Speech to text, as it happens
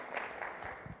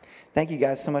Thank you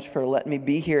guys so much for letting me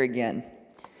be here again.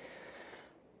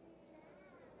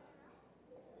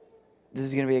 This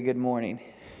is going to be a good morning.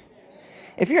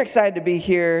 If you're excited to be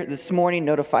here this morning,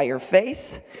 notify your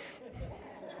face.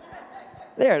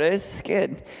 There it is.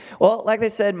 Good. Well, like they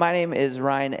said, my name is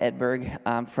Ryan Edberg.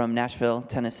 I'm from Nashville,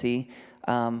 Tennessee.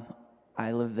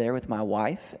 I live there with my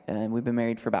wife, and we've been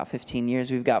married for about 15 years.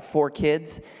 We've got 4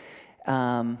 kids,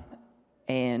 and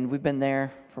we've been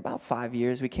there for about 5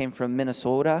 years. We came from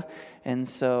Minnesota, and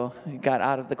so we got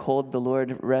out of the cold. The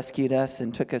Lord rescued us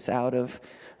and took us out of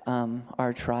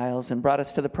our trials and brought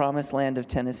us to the promised land of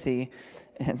Tennessee,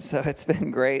 and so it's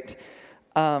been great.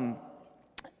 I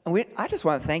just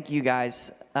want to thank you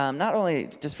guys, not only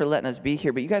just for letting us be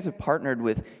here, but you guys have partnered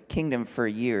with Kingdom for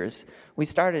years. We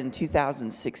started in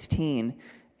 2016,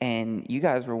 and you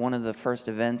guys were one of the first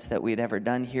events that we'd ever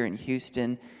done here in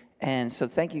Houston. And so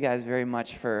thank you guys very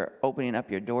much for opening up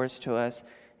your doors to us.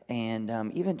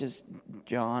 And even just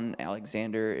John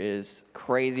Alexander is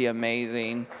crazy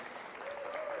amazing.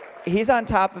 He's on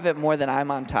top of it more than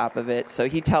I'm on top of it. So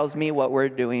he tells me what we're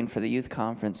doing for the youth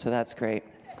conference. So that's great.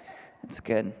 It's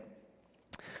good.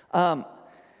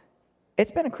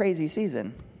 It's been a crazy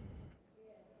season.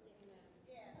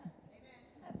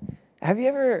 Have you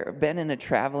ever been in a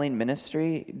traveling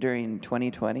ministry during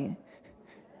 2020?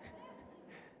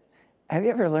 Have you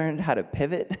ever learned how to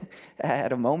pivot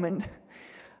at a moment?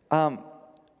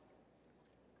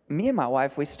 Me and my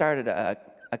wife, we started a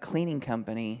cleaning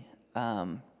company.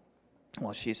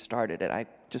 Well, she started it. I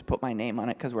just put my name on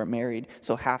it because we're married,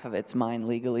 so half of it's mine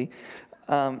legally.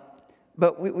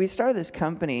 But we started this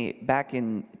company back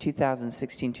in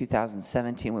 2016,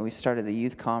 2017 when we started the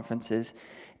youth conferences.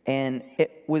 And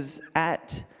it was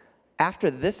after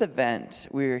this event,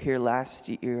 we were here last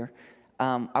year,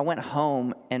 I went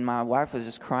home, and my wife was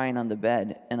just crying on the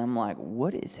bed, and I'm like,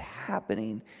 what is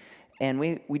happening? And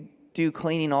we do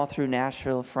cleaning all through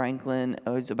Nashville, Franklin. It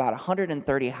was about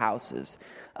 130 houses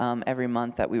every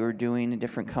month that we were doing in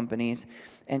different companies.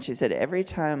 And she said, every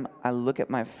time I look at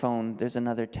my phone, there's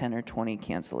another 10 or 20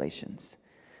 cancellations.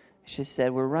 She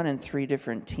said, we're running 3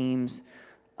 different teams.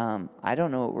 I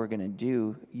don't know what we're going to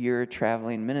do. You're a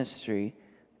traveling ministry,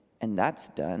 and that's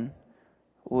done.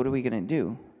 What are we going to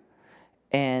do?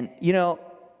 And, you know,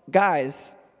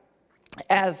 guys,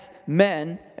 as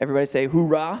men, everybody say,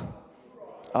 hoorah.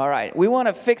 All right, we want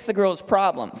to fix the girls'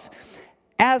 problems.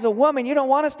 As a woman, you don't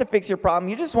want us to fix your problem.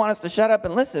 You just want us to shut up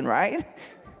and listen, right?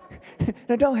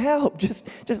 No, don't help. Just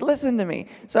listen to me.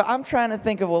 So I'm trying to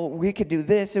think of, well, we could do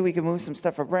this, and we could move some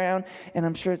stuff around, and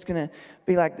I'm sure it's going to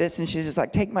be like this. And she's just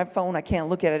like, take my phone. I can't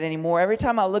look at it anymore. Every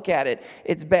time I look at it,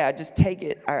 it's bad. Just take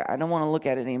it. I don't want to look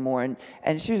at it anymore.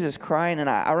 And she was just crying, and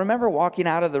I remember walking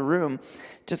out of the room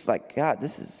just like, God,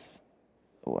 this is,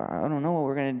 I don't know what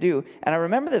we're going to do. And I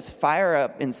remember this fire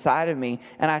up inside of me,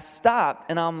 and I stopped,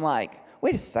 and I'm like,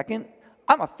 wait a second.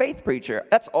 I'm a faith preacher.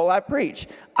 That's all I preach.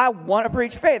 I want to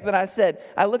preach faith. And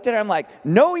I looked at her, I'm like,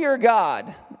 know your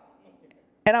God.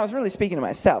 And I was really speaking to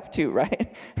myself too,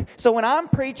 right? So when I'm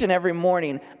preaching every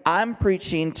morning, I'm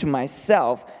preaching to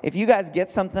myself. If you guys get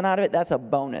something out of it, that's a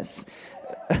bonus.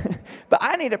 But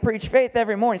I need to preach faith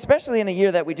every morning, especially in a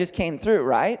year that we just came through,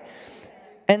 right?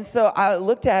 And so I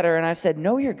looked at her and I said,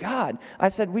 know your God. I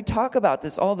said, we talk about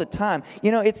this all the time.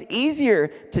 You know, it's easier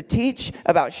to teach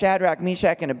about Shadrach,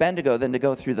 Meshach, and Abednego than to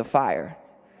go through the fire.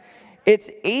 It's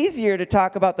easier to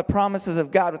talk about the promises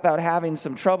of God without having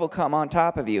some trouble come on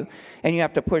top of you, and you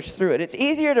have to push through it. It's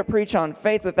easier to preach on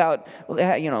faith without,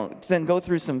 than go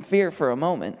through some fear for a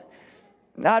moment.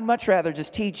 I'd much rather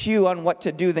just teach you on what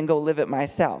to do than go live it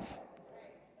myself,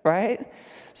 right?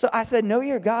 So I said, know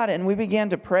your God, and we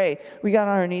began to pray. We got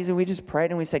on our knees, and we just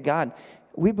prayed, and we said, God,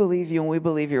 we believe you, and we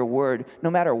believe your word. No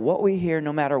matter what we hear,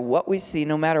 no matter what we see,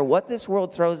 no matter what this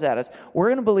world throws at us, we're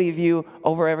going to believe you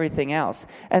over everything else.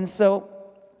 And so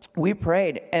we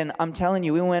prayed, and I'm telling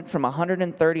you, we went from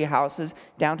 130 houses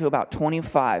down to about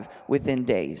 25 within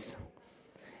days.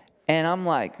 And I'm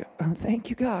like, oh, thank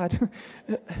you, God.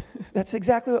 That's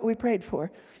exactly what we prayed for.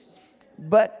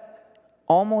 But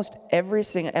almost every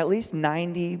single, at least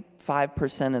 95%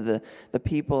 of the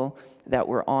people that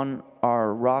were on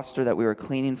our roster that we were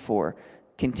cleaning for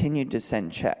continued to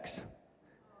send checks.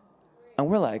 And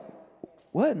we're like,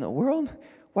 what in the world?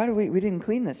 Why do we didn't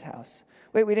clean this house?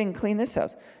 Wait, we didn't clean this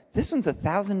house. This one's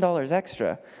 $1,000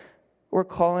 extra. We're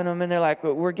calling them, and they're like,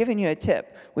 we're giving you a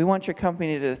tip. We want your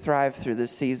company to thrive through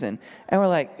this season. And we're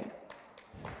like,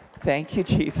 thank you,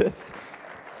 Jesus.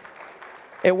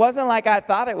 It wasn't like I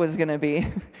thought it was going to be.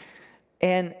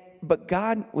 But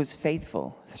God was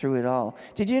faithful through it all.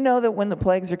 Did you know that when the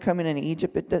plagues are coming in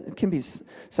Egypt, it can be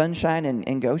sunshine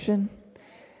in Goshen?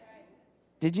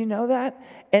 Did you know that?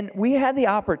 And we had the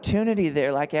opportunity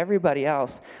there like everybody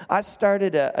else. I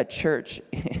started a church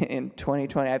in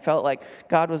 2020. I felt like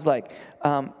God was like,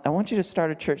 I want you to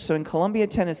start a church. So in Columbia,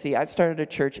 Tennessee, I started a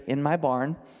church in my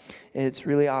barn. It's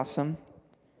really awesome.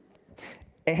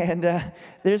 And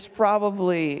there's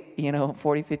probably,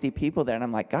 40, 50 people there. And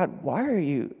I'm like, God, why are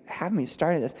you having me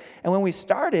starting this? And when we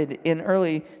started in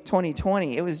early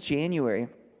 2020, it was January.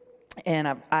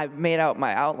 And I made out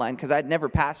my outline because I'd never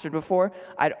pastored before.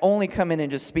 I'd only come in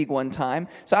and just speak one time.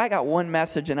 So I got one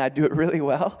message and I'd do it really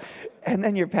well. And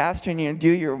then you're pastoring and you do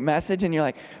your message and you're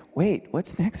like, wait,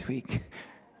 what's next week?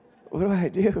 What do I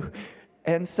do?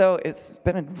 And so it's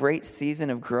been a great season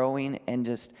of growing and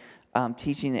just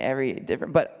teaching every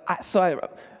different. But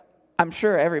I'm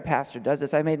sure every pastor does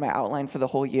this. I made my outline for the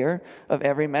whole year of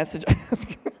every message I was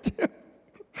going to do.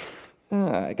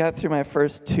 I got through my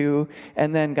first 2,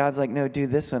 and then God's like, no, do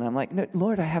this one. I'm like, no,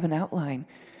 Lord, I have an outline.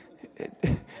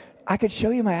 I could show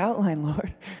you my outline,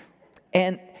 Lord.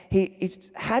 And he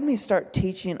had me start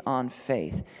teaching on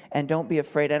faith, and don't be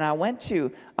afraid. And I went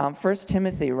to 1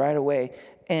 Timothy right away,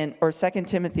 or 2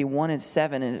 Timothy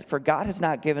 1:7, and for God has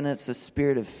not given us the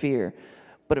spirit of fear,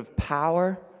 but of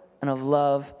power and of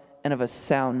love and of a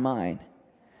sound mind.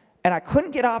 And I couldn't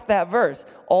get off that verse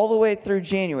all the way through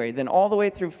January, then all the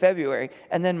way through February,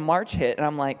 and then March hit, and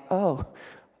I'm like, oh,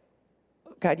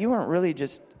 God, you weren't really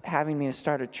just having me to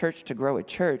start a church to grow a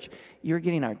church. You were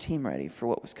getting our team ready for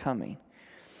what was coming.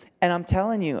 And I'm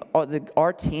telling you,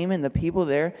 our team and the people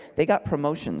there, they got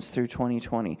promotions through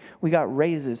 2020. We got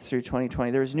raises through 2020.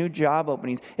 There was new job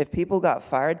openings. If people got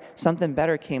fired, something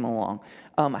better came along.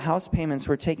 House payments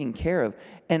were taken care of.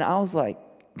 And I was like,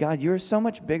 God, you're so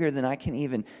much bigger than I can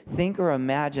even think or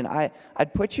imagine.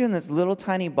 I'd put you in this little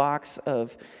tiny box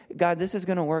of, God, this is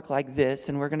going to work like this,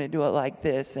 and we're going to do it like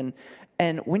this.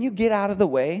 And when you get out of the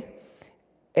way,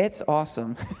 it's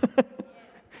awesome.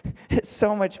 It's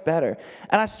so much better.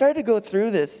 And I started to go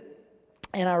through this,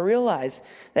 and I realized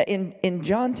that in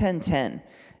John 10:10,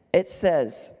 it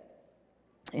says,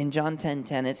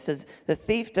 the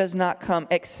thief does not come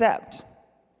except,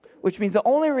 which means the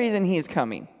only reason he is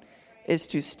coming is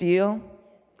to steal,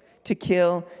 to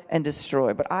kill, and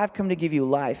destroy. But I've come to give you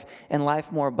life, and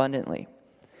life more abundantly.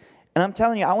 And I'm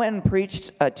telling you, I went and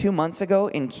preached 2 months ago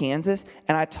in Kansas,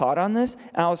 and I taught on this,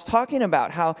 and I was talking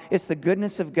about how it's the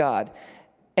goodness of God.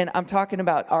 And I'm talking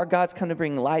about our God's come to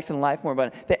bring life and life more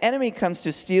abundant. The enemy comes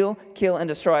to steal, kill, and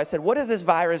destroy. I said, what is this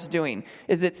virus doing?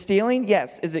 Is it stealing?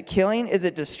 Yes. Is it killing? Is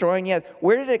it destroying? Yes.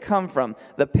 Where did it come from?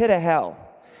 The pit of hell.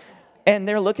 And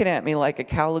they're looking at me like a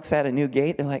cow looks at a new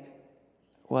gate. They're like,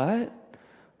 what?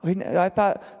 I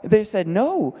thought, they said,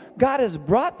 no, God has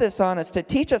brought this on us to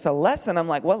teach us a lesson. I'm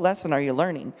like, what lesson are you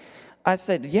learning? I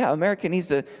said, yeah, America needs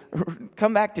to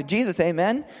come back to Jesus,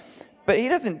 amen? But he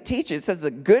doesn't teach it. It says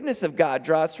the goodness of God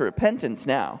draws to repentance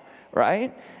now,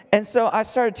 right? And so I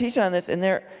started teaching on this, and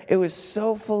it was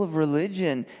so full of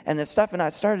religion and this stuff, and I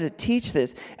started to teach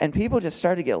this, and people just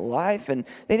started to get life, and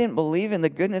they didn't believe in the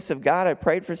goodness of God. I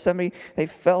prayed for somebody, they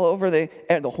fell over,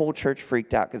 and the whole church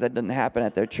freaked out because that didn't happen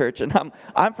at their church, and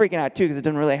I'm freaking out too because it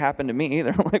didn't really happen to me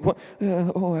either. I'm like,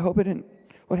 I hope it didn't.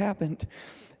 What happened?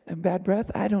 A bad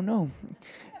breath? I don't know.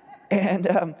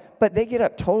 And but they get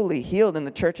up totally healed, and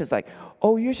the church is like,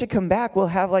 oh, you should come back. We'll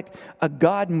have like a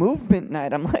God movement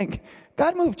night. I'm like,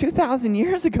 God moved 2,000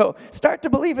 years ago. Start to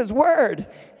believe his word.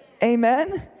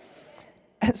 Amen?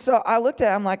 And so I looked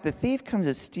at it. I'm like, the thief comes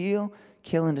to steal,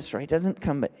 kill, and destroy. He doesn't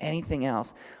come but anything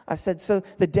else. I said, so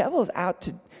the devil's out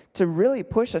to really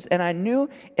push us. And I knew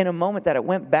in a moment that it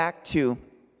went back to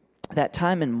that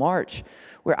time in March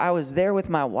where I was there with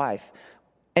my wife.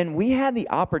 And we had the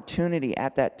opportunity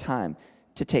at that time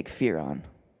to take fear on.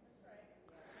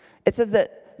 It says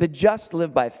that the just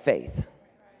live by faith.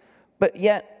 But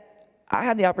yet, I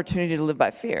had the opportunity to live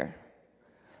by fear.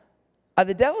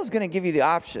 The devil's going to give you the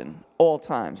option all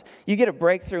times. You get a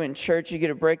breakthrough in church. You get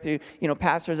a breakthrough.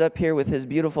 Pastor's up here with his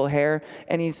beautiful hair,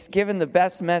 and he's given the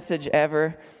best message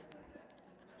ever.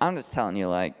 I'm just telling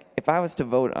you, if I was to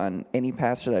vote on any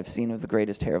pastor that I've seen with the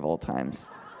greatest hair of all times,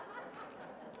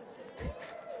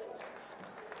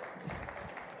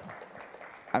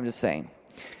 I'm just saying.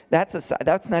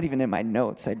 That's not even in my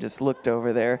notes. I just looked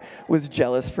over there, was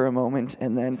jealous for a moment,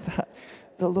 and then thought,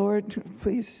 the Lord,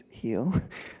 please heal.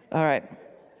 All right.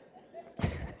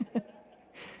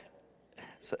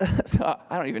 So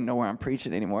I don't even know where I'm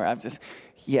preaching anymore.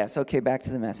 Okay, back to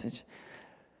the message.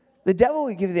 The devil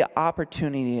will give you the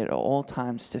opportunity at all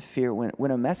times to fear.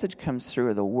 When a message comes through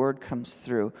or the word comes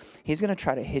through, he's going to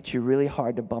try to hit you really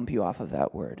hard to bump you off of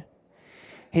that word.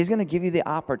 He's going to give you the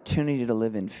opportunity to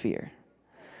live in fear.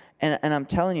 And I'm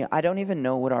telling you, I don't even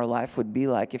know what our life would be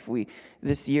like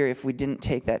this year, if we didn't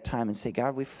take that time and say,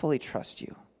 God, we fully trust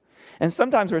you. And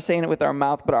sometimes we're saying it with our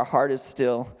mouth, but our heart is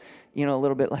still, a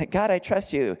little bit like, God, I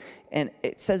trust you. And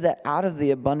it says that out of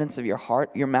the abundance of your heart,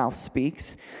 your mouth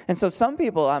speaks. And so some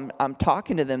people, I'm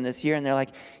talking to them this year, and they're like,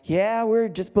 yeah, we're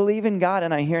just believing God.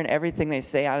 And I'm hearing everything they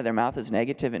say out of their mouth is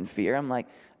negative and fear. I'm like,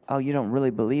 oh, you don't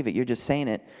really believe it. You're just saying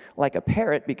it like a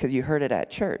parrot because you heard it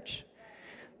at church.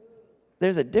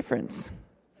 There's a difference,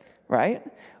 right?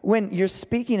 When you're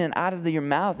speaking and out of your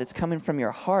mouth, it's coming from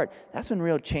your heart. That's when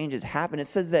real changes happen. It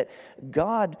says that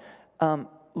God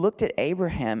looked at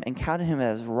Abraham and counted him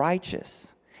as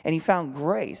righteous, and he found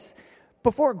grace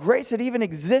before grace had even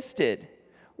existed.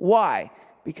 Why?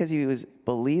 Because he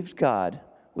believed God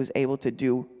was able to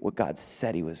do what God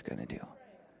said he was going to do.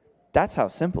 That's how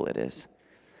simple it is.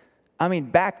 I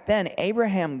mean, back then,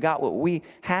 Abraham got what we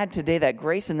had today, that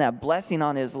grace and that blessing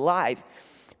on his life,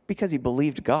 because he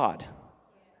believed God.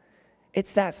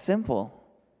 It's that simple.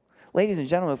 Ladies and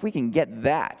gentlemen, if we can get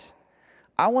that,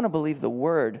 I want to believe the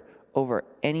word over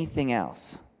anything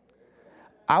else.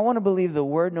 I want to believe the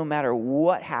word no matter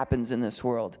what happens in this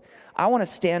world. I want to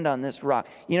stand on this rock.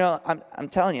 I'm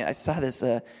telling you, I saw this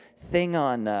thing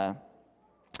on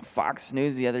Fox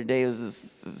News the other day. It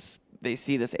was this they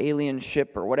see this alien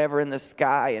ship or whatever in the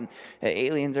sky, and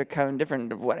aliens are coming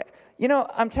different.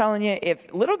 I'm telling you,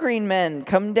 if little green men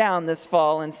come down this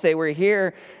fall and say, we're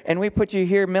here, and we put you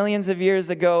here millions of years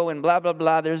ago, and blah, blah,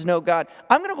 blah, there's no God,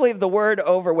 I'm going to believe the word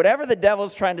over whatever the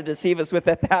devil's trying to deceive us with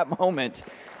at that moment.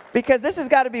 Because this has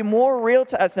got to be more real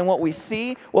to us than what we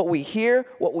see, what we hear,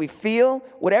 what we feel,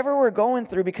 whatever we're going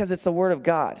through, because it's the word of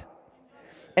God.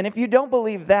 And if you don't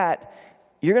believe that,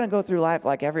 you're going to go through life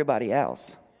like everybody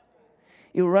else.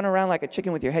 You'll run around like a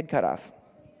chicken with your head cut off.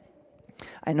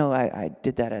 I know I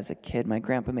did that as a kid. My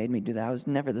grandpa made me do that. I was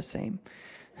never the same.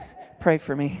 Pray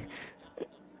for me.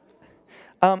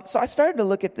 So I started to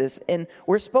look at this, and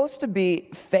we're supposed to be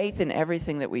faith in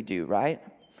everything that we do, right?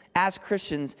 As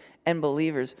Christians and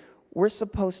believers, we're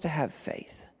supposed to have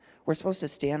faith. We're supposed to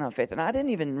stand on faith. And I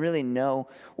didn't even really know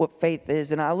what faith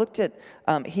is. And I looked at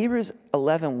Hebrews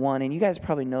 11:1, and you guys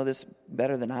probably know this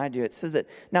better than I do. It says that,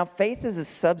 now faith is the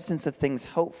substance of things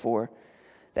hoped for,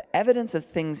 the evidence of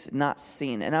things not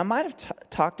seen. And I might have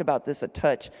talked about this a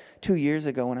touch 2 years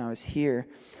ago when I was here.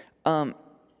 But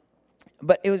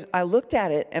I looked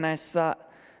at it, and I saw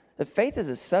that faith is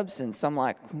a substance. I'm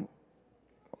like,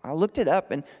 I looked it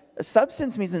up, and a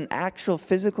substance means an actual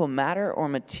physical matter or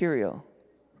material.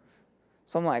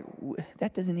 So I'm like,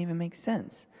 that doesn't even make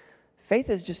sense. Faith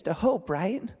is just a hope,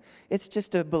 right? It's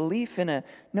just a belief in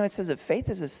no, it says that faith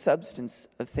is a substance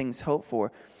of things hoped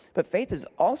for. But faith is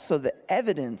also the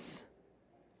evidence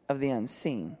of the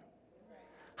unseen.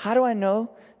 How do I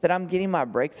know that I'm getting my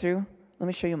breakthrough? Let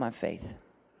me show you my faith.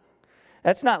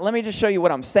 That's not, let me just show you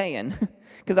what I'm saying.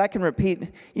 Because I can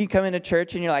repeat, you come into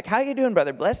church and you're like, how you doing,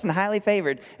 brother? Blessed and highly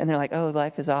favored. And they're like, oh,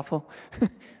 life is awful.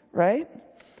 Right?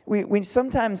 We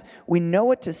sometimes we know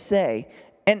what to say,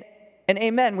 and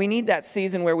amen, we need that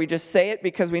season where we just say it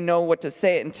because we know what to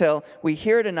say it until we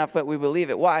hear it enough that we believe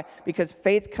it. Why? Because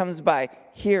faith comes by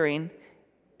hearing,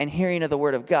 and hearing of the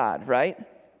word of God, right?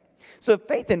 So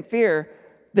faith and fear,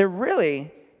 they're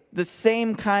really the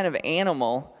same kind of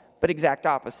animal, but exact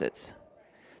opposites.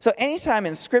 So anytime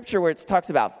in Scripture where it talks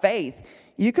about faith,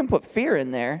 you can put fear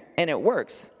in there, and it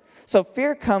works. So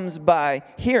fear comes by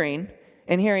hearing,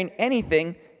 and hearing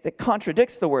anything that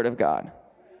contradicts the word of God,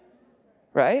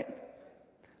 right?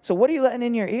 So what are you letting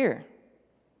in your ear?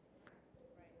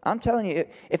 I'm telling you,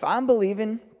 if I'm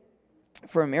believing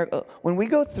for a miracle, when we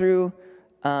go through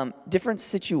different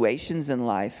situations in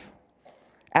life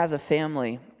as a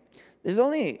family, there's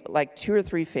only like 2 or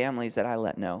 3 families that I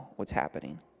let know what's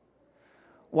happening.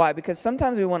 Why? Because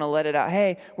sometimes we want to let it out.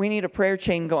 Hey, we need a prayer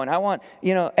chain going. I want,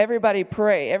 everybody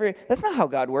pray. That's not how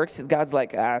God works. God's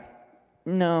like,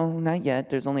 no, not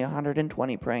yet. There's only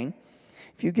 120 praying.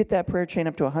 If you get that prayer chain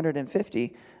up to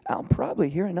 150, I'll probably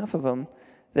hear enough of them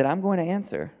that I'm going to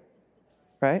answer,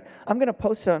 right? I'm going to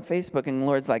post it on Facebook, and the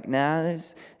Lord's like, nah,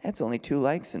 that's only 2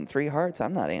 likes and 3 hearts.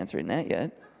 I'm not answering that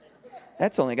yet.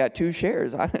 That's only got 2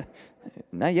 shares.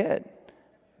 Not yet.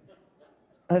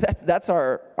 That's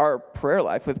our prayer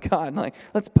life with God. Like,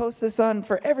 let's post this on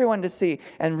for everyone to see.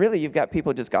 And really, you've got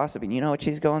people just gossiping. You know what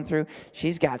she's going through?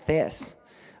 She's got this.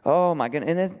 Oh my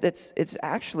goodness. And it's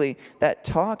actually that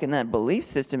talk and that belief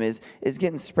system is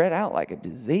getting spread out like a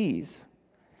disease.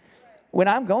 When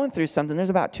I'm going through something,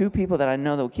 there's about 2 people that I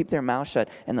know that will keep their mouth shut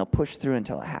and they'll push through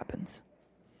until it happens.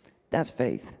 That's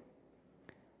faith.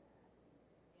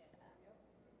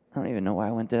 I don't even know why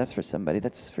I went there. That's for somebody.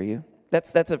 That's for you.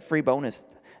 That's a free bonus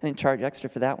I didn't charge extra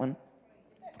for that one.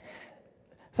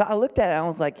 So I looked at it and I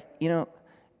was like,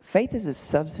 faith is a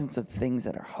substance of things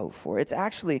that are hoped for. It's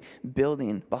actually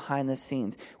building behind the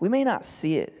scenes. We may not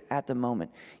see it at the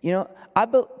moment.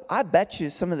 I bet you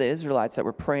some of the Israelites that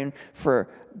were praying for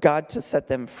God to set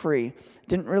them free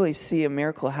didn't really see a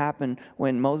miracle happen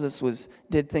when Moses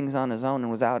did things on his own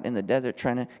and was out in the desert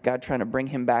God trying to bring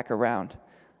him back around.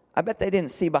 I bet they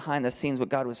didn't see behind the scenes what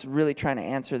God was really trying to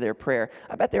answer their prayer.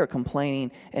 I bet they were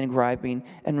complaining and griping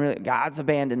and really, God's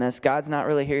abandoned us. God's not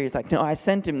really here. He's like, no, I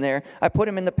sent him there. I put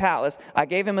him in the palace. I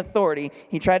gave him authority.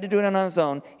 He tried to do it on his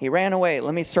own. He ran away.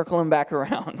 Let me circle him back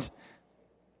around.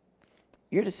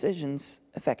 Your decisions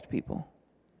affect people.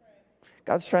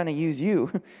 God's trying to use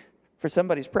you for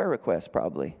somebody's prayer request,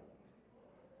 probably.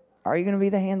 Are you going to be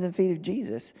the hands and feet of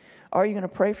Jesus? Are you going to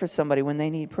pray for somebody when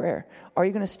they need prayer? Are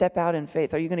you going to step out in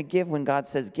faith? Are you going to give when God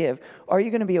says give? Are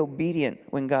you going to be obedient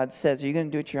when God says? Are you going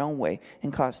to do it your own way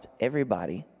and cost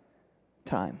everybody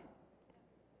time?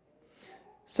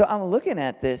 So I'm looking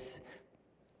at this,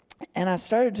 and I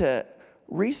started to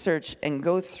research and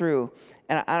go through,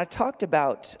 and I talked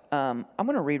about, I'm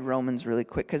going to read Romans really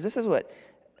quick, because this is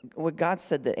what God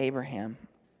said to Abraham,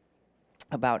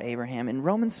 about Abraham. In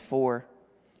Romans 4:20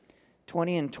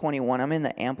 and 21, I'm in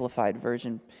the Amplified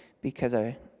version because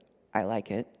I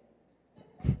like it.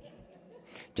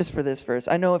 Just for this verse.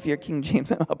 I know if you're King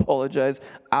James, I apologize.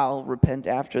 I'll repent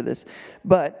after this.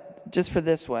 But just for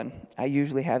this one, I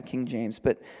usually have King James.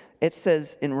 But it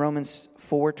says in Romans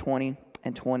 4:20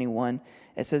 and 21,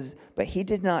 it says, but he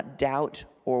did not doubt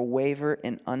or waver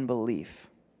in unbelief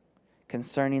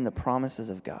concerning the promises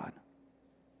of God.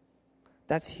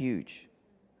 That's huge.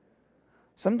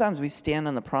 Sometimes we stand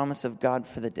on the promise of God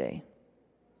for the day.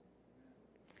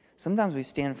 Sometimes we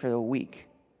stand for the week,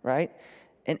 right?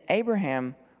 And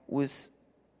Abraham was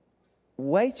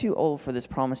way too old for this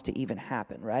promise to even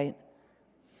happen, right?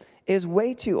 It was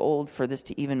way too old for this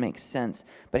to even make sense,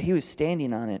 but he was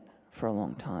standing on it for a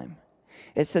long time.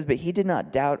 It says, but he did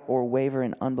not doubt or waver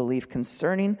in unbelief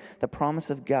concerning the promise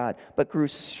of God, but grew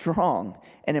strong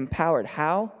and empowered.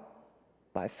 How?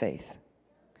 By faith.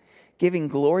 Giving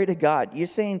glory to God. You're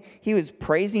saying he was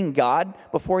praising God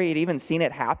before he had even seen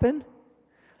it happen?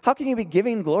 How can you be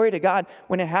giving glory to God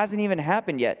when it hasn't even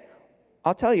happened yet?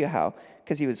 I'll tell you how.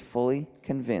 Because he was fully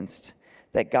convinced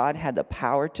that God had the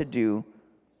power to do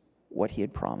what he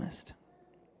had promised.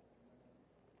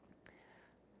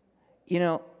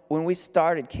 When we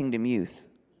started Kingdom Youth,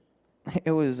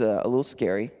 it was a little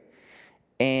scary.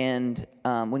 And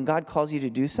when God calls you to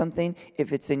do something,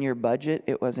 if it's in your budget,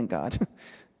 it wasn't God.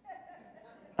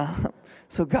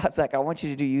 So God's like, I want you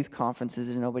to do youth conferences.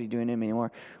 There's nobody doing them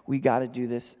anymore. We got to do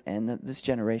this, and this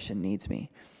generation needs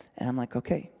me. And I'm like,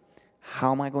 okay,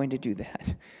 how am I going to do that?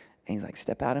 And he's like,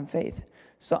 step out in faith.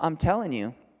 So I'm telling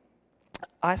you,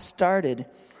 I started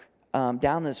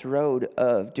down this road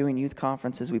of doing youth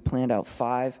conferences. We planned out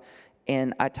 5,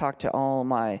 and I talked to all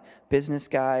my business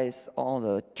guys, all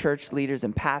the church leaders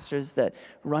and pastors that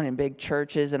run in big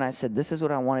churches, and I said, this is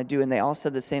what I want to do. And they all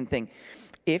said the same thing.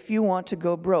 If you want to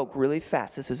go broke really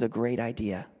fast, this is a great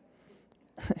idea.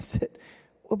 I said,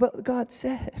 well, but God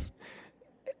said.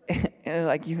 And it's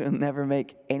like, you will never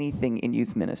make anything in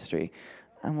youth ministry.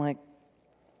 I'm like,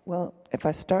 well, if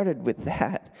I started with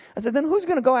that, I said, then who's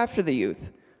going to go after the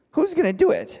youth? Who's going to do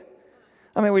it?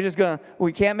 I mean,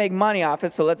 we can't make money off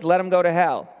it, so let's let them go to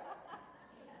hell.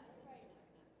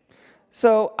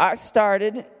 So I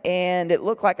started, and it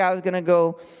looked like I was going to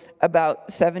go about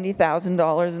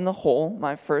 $70,000 in the hole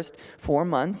my first 4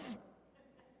 months.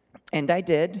 And I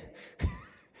did.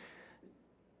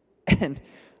 And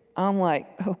I'm like,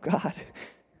 oh God,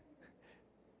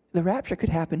 the rapture could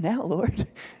happen now, Lord.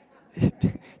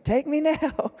 Take me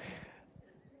now.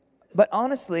 But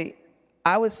honestly,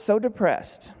 I was so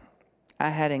depressed. I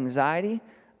had anxiety.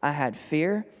 I had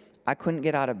fear. I couldn't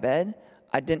get out of bed.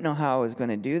 I didn't know how I was going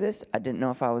to do this. I didn't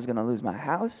know if I was going to lose my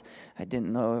house. I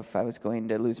didn't know if I was going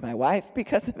to lose my wife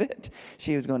because of it.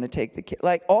 She was going to take the kid.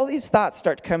 Like, all these thoughts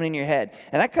start coming in your head.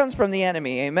 And that comes from the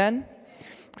enemy, amen?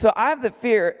 So I have the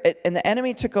fear, and the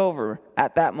enemy took over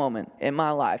at that moment in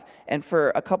my life. And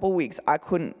for a couple weeks,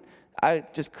 I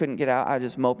just couldn't get out. I was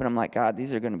just moping. I'm like, God,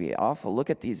 these are going to be awful. Look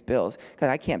at these bills. God,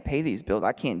 I can't pay these bills.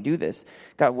 I can't do this.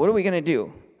 God, what are we going to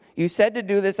do? You said to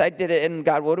do this, I did it, and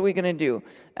God, what are we going to do?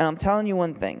 And I'm telling you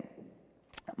one thing.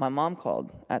 My mom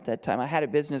called at that time. I had a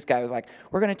business guy who was like,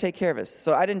 we're going to take care of this.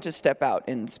 So I didn't just step out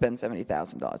and spend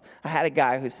 $70,000. I had a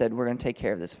guy who said, we're going to take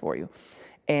care of this for you.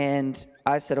 And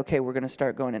I said, okay, we're going to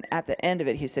start going. And at the end of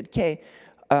it, he said, okay,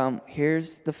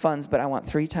 here's the funds, but I want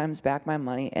 3 times back my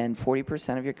money and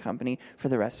 40% of your company for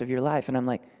the rest of your life. And I'm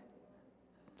like,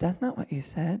 that's not what you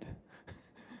said.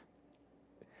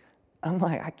 I'm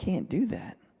like, I can't do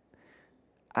that.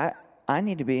 I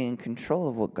need to be in control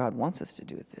of what God wants us to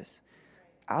do with this.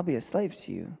 I'll be a slave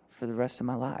to you for the rest of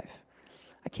my life.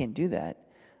 I can't do that.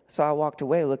 So I walked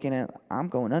away looking at, I'm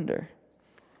going under.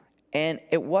 And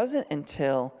it wasn't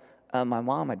until my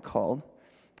mom had called,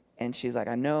 and she's like,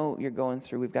 I know you're going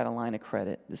through, we've got a line of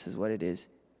credit. This is what it is.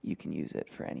 You can use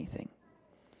it for anything.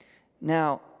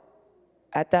 Now,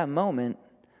 at that moment,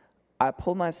 I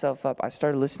pulled myself up. I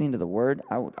started listening to the Word.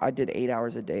 I did 8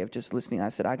 hours a day of just listening. I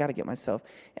said, I got to get myself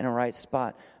in a right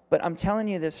spot. But I'm telling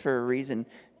you this for a reason,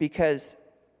 because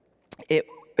it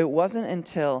wasn't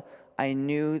until I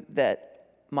knew that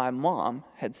my mom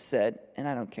had said, and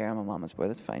I don't care, I'm a mama's boy,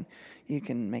 that's fine. You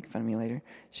can make fun of me later.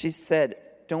 She said,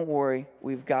 don't worry,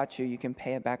 we've got you. You can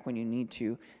pay it back when you need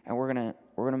to, and we're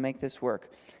gonna make this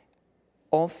work.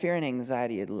 All fear and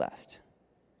anxiety had left.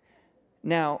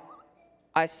 Now,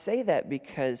 I say that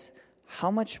because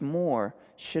how much more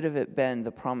should have it been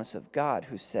the promise of God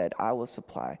who said, I will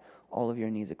supply all of your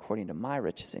needs according to my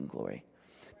riches and glory.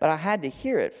 But I had to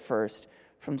hear it first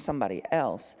from somebody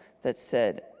else that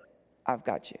said, I've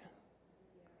got you.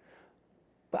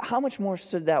 But how much more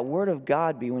should that word of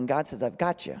God be when God says, I've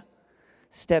got you?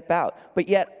 Step out. But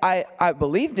yet I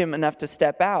believed him enough to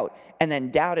step out and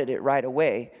then doubted it right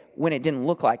away when it didn't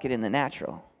look like it in the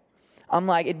natural. I'm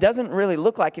like, it doesn't really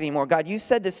look like it anymore. God, you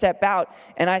said to step out,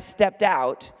 and I stepped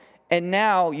out, and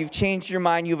now you've changed your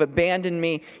mind. You've abandoned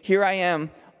me. Here I am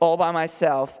all by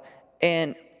myself.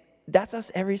 And that's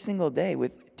us every single day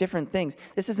with different things.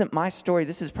 This isn't my story.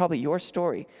 This is probably your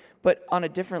story, but on a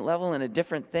different level and a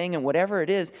different thing, and whatever it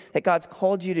is that God's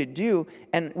called you to do.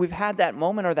 And we've had that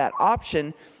moment or that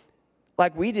option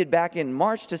like we did back in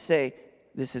March to say,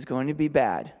 this is going to be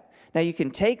bad. Now, you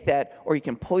can take that, or you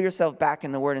can pull yourself back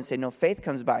in the Word and say, no, faith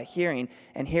comes by hearing,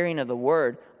 and hearing of the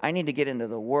Word. I need to get into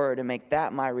the Word and make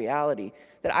that my reality,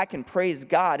 that I can praise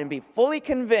God and be fully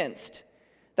convinced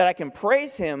that I can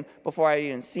praise Him before I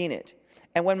even seen it.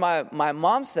 And when my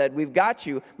mom said, we've got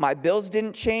you, my bills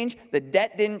didn't change, the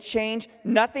debt didn't change,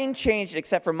 nothing changed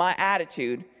except for my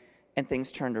attitude, and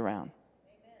things turned around.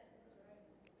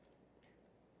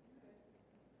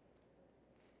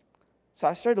 So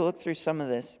I started to look through some of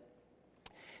this.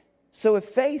 So if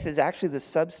faith is actually the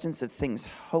substance of things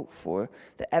hoped for,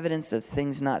 the evidence of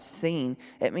things not seen,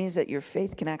 it means that your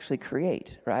faith can actually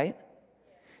create, right?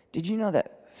 Did you know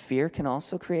that fear can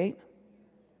also create?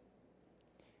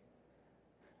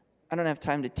 I don't have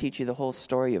time to teach you the whole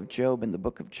story of Job in the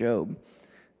book of Job,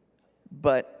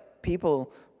 but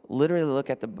people literally look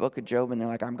at the book of Job and they're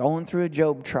like, I'm going through a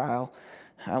Job trial.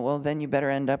 Well, then you better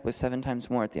end up with 7 times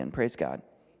more at the end. Praise God.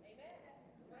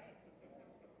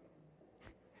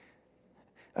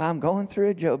 I'm going through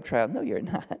a Job trial. No, you're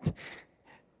not.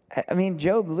 I mean,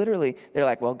 Job literally, they're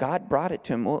like, well, God brought it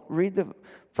to him. Well, read the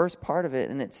first part of it,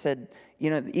 and it said,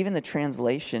 even the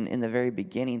translation in the very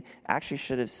beginning actually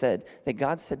should have said that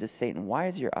God said to Satan, why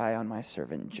is your eye on my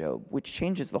servant Job? Which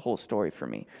changes the whole story for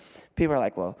me. People are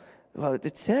like, well,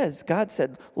 it says, God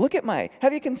said,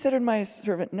 have you considered my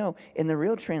servant? No, in the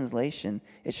real translation,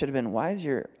 it should have been, why is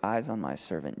your eyes on my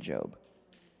servant Job?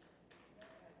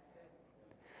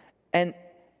 And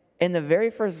in the very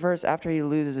first verse, after he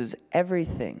loses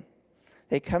everything,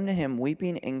 they come to him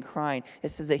weeping and crying. It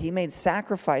says that he made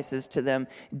sacrifices to them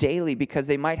daily because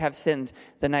they might have sinned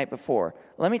the night before.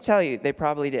 Let me tell you, they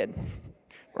probably did,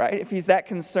 right? If he's that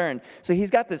concerned. So he's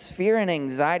got this fear and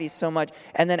anxiety so much.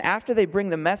 And then after they bring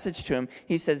the message to him,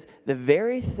 he says, the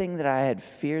very thing that I had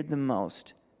feared the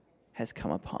most has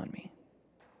come upon me.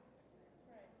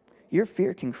 Your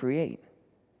fear can create.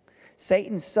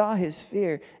 Satan saw his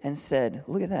fear and said,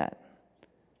 look at that.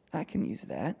 I can use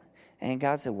that. And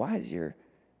God said, why is your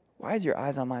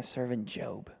eyes on my servant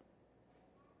Job?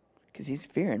 Because he's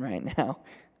fearing right now.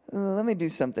 Let me do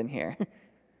something here.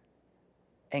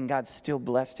 And God still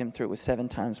blessed him through it with 7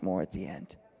 times more at the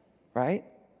end. Right?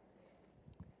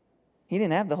 He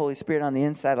didn't have the Holy Spirit on the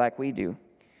inside like we do.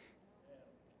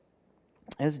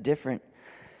 It was different.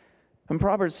 In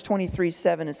Proverbs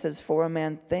 23:7, it says, for a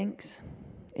man thinks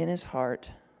in his heart,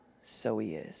 so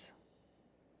he is.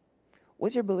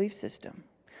 What's your belief system?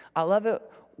 I love it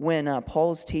when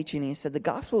Paul's teaching, he said the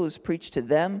gospel was preached to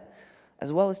them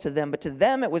as well as to them, but to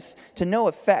them it was to no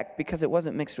effect because it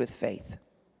wasn't mixed with faith.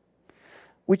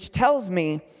 Which tells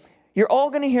me you're all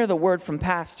going to hear the word from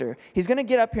pastor. He's going to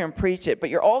get up here and preach it, but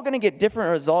you're all going to get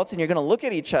different results, and you're going to look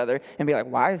at each other and be like,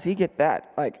 why does he get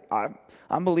that? Like,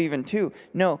 I'm believing too.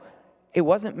 No, it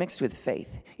wasn't mixed with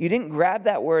faith. You didn't grab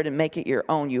that word and make it your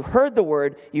own. You heard the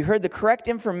word. You heard the correct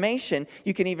information.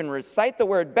 You can even recite the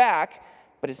word back,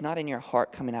 but it's not in your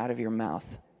heart coming out of your mouth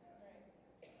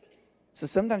So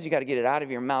sometimes you got to get it out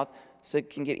of your mouth so it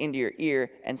can get into your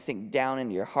ear and sink down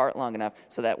into your heart long enough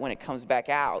so that when it comes back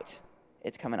out,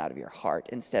 it's coming out of your heart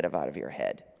instead of out of your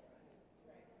head.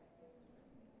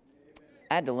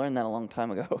 I had to learn that a long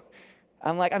time ago.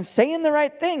 I'm like, I'm saying the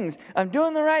right things. I'm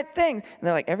doing the right things. And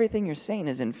they're like, everything you're saying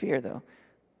is in fear, though.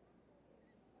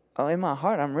 Oh, in my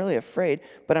heart, I'm really afraid,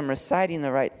 but I'm reciting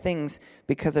the right things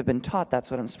because I've been taught that's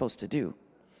what I'm supposed to do.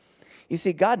 You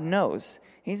see, God knows.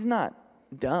 He's not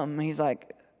dumb. He's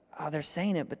like, oh, they're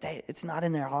saying it, but it's not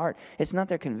in their heart. It's not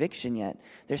their conviction yet.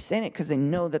 They're saying it because they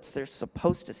know that they're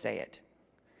supposed to say it.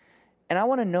 And I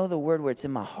want to know the word where it's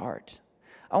in my heart.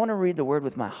 I want to read the word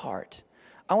with my heart.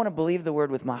 I want to believe the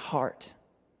word with my heart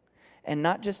and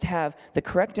not just have the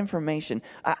correct information.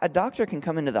 A doctor can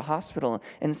come into the hospital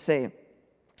and say,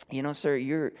 you know, sir,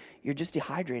 you're just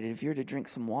dehydrated. If you were to drink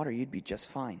some water, you'd be just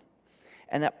fine.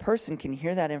 And that person can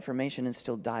hear that information and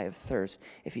still die of thirst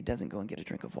if he doesn't go and get a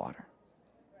drink of water.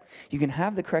 You can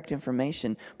have the correct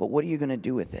information, but what are you going to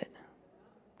do with it?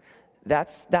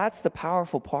 That's the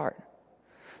powerful part.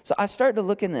 So I started to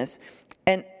look in this,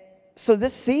 and so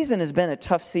this season has been a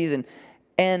tough season,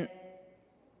 and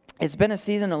it's been a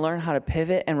season to learn how to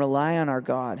pivot and rely on our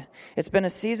God. It's been a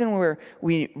season where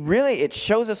it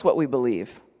shows us what we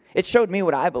believe. It showed me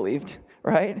what I believed,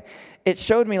 right? It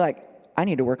showed me like, I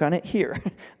need to work on it here.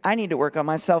 I need to work on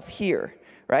myself here,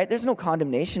 right? There's no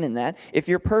condemnation in that. If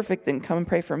you're perfect, then come and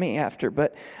pray for me after,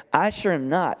 but I sure am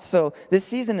not. So this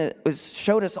season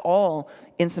showed us all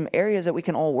in some areas that we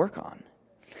can all work on.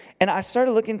 And I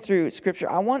started looking through Scripture.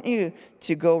 I want you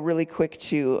to go really quick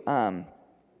to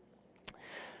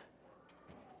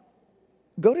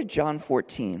go to John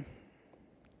 14,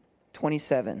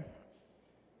 27.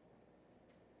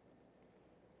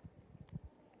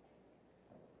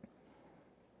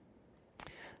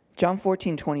 John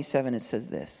 14, 27, it says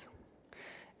this.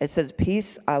 It says,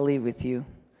 peace I leave with you.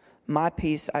 My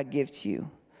peace I give to you.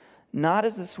 Not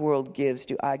as this world gives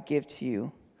do I give to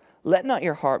you. Let not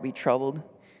your heart be troubled,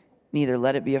 neither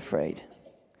let it be afraid.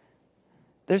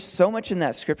 There's so much in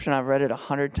that scripture, and I've read it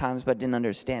 100 times, but didn't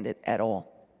understand it at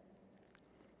all.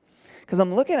 Because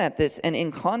I'm looking at this, and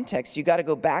in context, you got to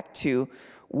go back to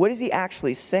what is he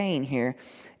actually saying here.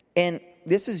 And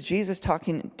this is Jesus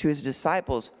talking to his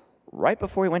disciples right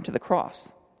before he went to the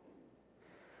cross.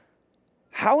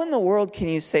 How in the world can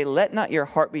you say, let not your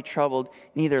heart be troubled,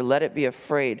 neither let it be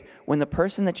afraid, when the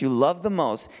person that you love the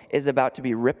most is about to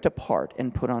be ripped apart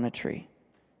and put on a tree?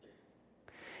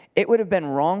 It would have been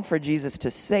wrong for Jesus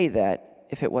to say that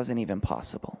if it wasn't even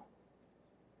possible.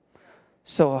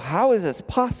 So how is this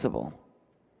possible?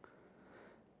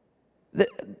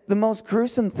 The most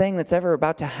gruesome thing that's ever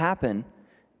about to happen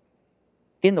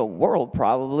in the world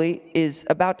probably is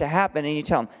about to happen, and you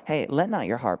tell them, hey, let not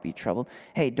your heart be troubled.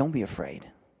 Hey, don't be afraid.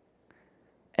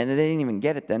 And they didn't even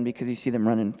get it then because you see them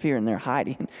run in fear and they're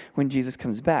hiding when Jesus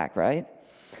comes back, right?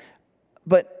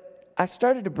 But I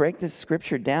started to break this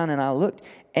scripture down, and I looked,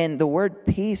 and the word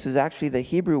peace was actually the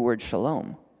Hebrew word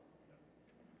shalom.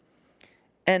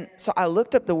 And so I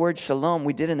looked up the word shalom.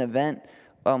 We did an event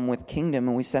with Kingdom,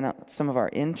 and we sent out some of our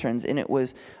interns, and it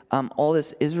was all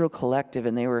this Israel collective,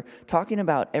 and they were talking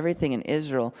about everything in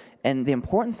Israel and the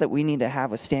importance that we need to have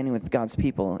with standing with God's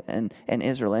people and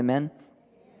Israel. Amen?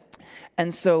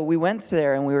 And so we went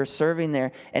there, and we were serving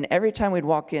there, and every time we'd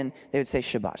walk in, they would say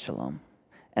Shabbat Shalom.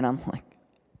 And I'm like,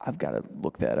 I've got to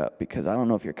look that up because I don't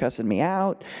know if you're cussing me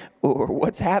out or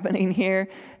what's happening here.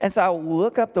 And so I'll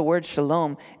look up the word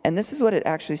shalom, and this is what it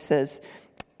actually says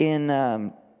in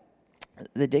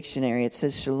the dictionary. It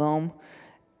says shalom,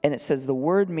 and it says the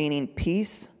word meaning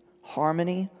peace,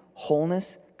 harmony,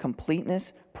 wholeness,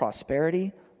 completeness,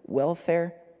 prosperity,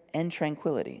 welfare, and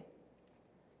tranquility.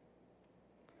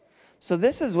 So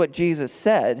this is what Jesus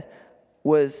said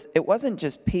it wasn't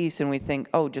just peace and we think,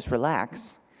 oh, just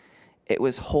relax. It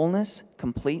was wholeness,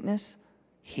 completeness,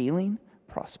 healing,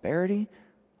 prosperity,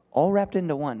 all wrapped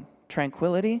into one.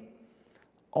 Tranquility,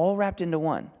 all wrapped into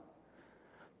one.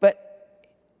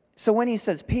 So when he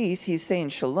says peace, he's saying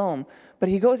shalom, but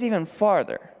he goes even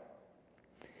farther.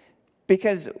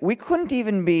 Because we couldn't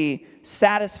even be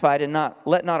satisfied and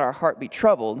let not our heart be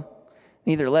troubled,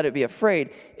 neither let it be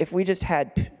afraid, if we just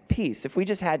had peace, if we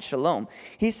just had shalom.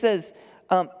 He says,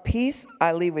 peace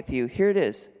I leave with you. Here it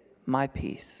is, my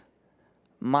peace,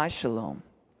 my shalom,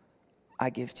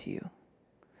 I give to you.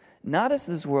 Not as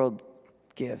this world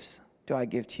gives, do I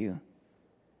give to you.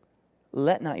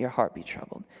 Let not your heart be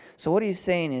troubled. So what he's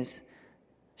saying is,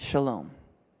 shalom.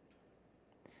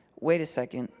 Wait a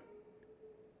second.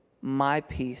 My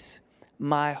peace,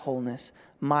 my wholeness,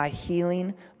 my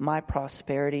healing, my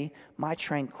prosperity, my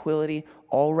tranquility,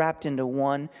 all wrapped into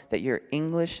one that your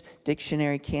English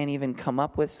dictionary can't even come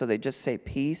up with, so they just say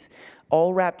peace,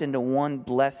 all wrapped into one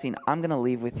blessing I'm going to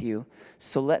leave with you.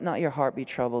 So let not your heart be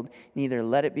troubled, neither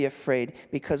let it be afraid,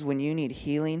 because when you need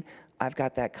healing, I've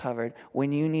got that covered.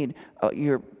 When you need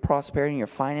your prosperity and your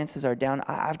finances are down,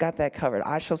 I've got that covered.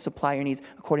 I shall supply your needs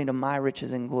according to my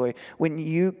riches and glory. When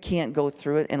you can't go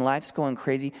through it and life's going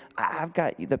crazy, I've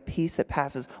got the peace that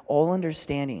passes all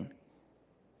understanding.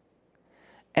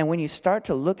 And when you start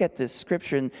to look at this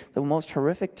scripture in the most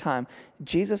horrific time,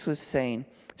 Jesus was saying,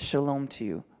 shalom to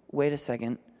you. Wait a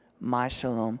second, my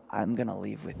shalom, I'm going to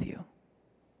leave with you.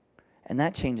 And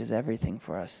that changes everything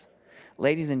for us.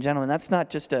 Ladies and gentlemen, that's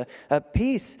not just a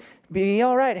peace. Be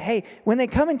all right. Hey, when they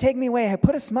come and take me away,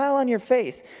 put a smile on your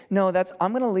face. No,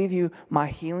 I'm going to leave you my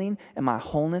healing and my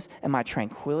wholeness and my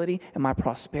tranquility and my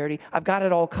prosperity. I've got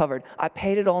it all covered. I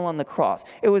paid it all on the cross.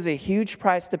 It was a huge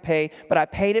price to pay, but I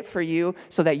paid it for you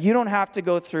so that you don't have to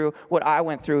go through what I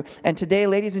went through. And today,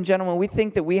 ladies and gentlemen, we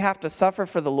think that we have to suffer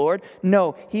for the Lord.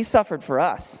 No, He suffered for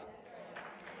us.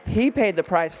 He paid the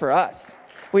price for us.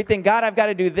 We think, God, I've got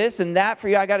to do this and that for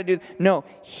you. I got to do. No,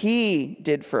 He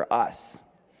did for us.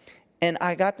 And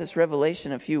I got this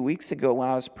revelation a few weeks ago when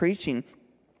I was preaching.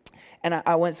 And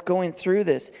I was going through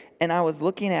this. And I was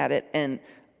looking at it. And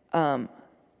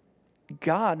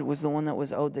God was the one that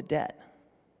was owed the debt.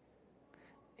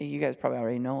 You guys probably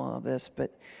already know all of this.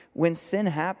 But when sin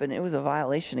happened, it was a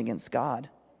violation against God.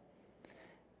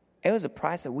 It was a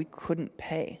price that we couldn't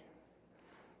pay.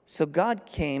 So God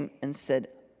came and said,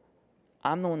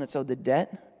 I'm the one that's owed the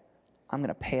debt. I'm going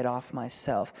to pay it off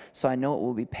myself, so I know it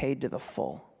will be paid to the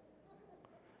full.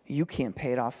 You can't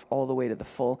pay it off all the way to the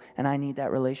full, and I need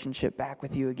that relationship back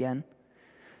with you again.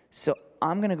 So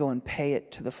I'm going to go and pay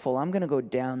it to the full. I'm going to go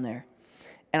down there.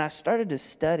 And I started to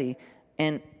study,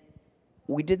 and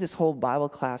we did this whole Bible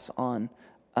class on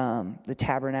the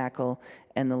tabernacle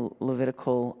and the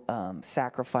Levitical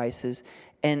sacrifices.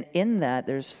 And in that,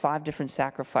 there's 5 different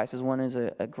sacrifices. One is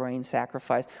a grain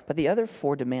sacrifice, but the other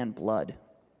 4 demand blood.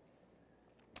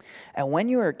 And when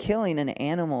you were killing an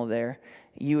animal there,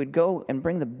 you would go and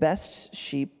bring the best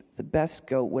sheep, the best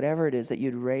goat, whatever it is that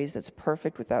you'd raise that's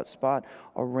perfect without spot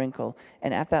or wrinkle.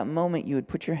 And at that moment, you would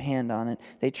put your hand on it.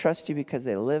 They trust you because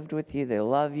they lived with you. They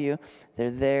love you.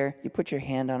 They're there. You put your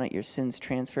hand on it, your sins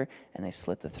transfer, and they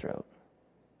slit the throat.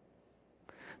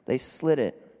 They slit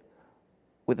it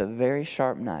with a very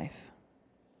sharp knife.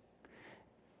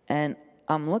 And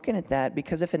I'm looking at that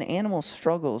because if an animal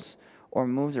struggles or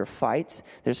moves or fights,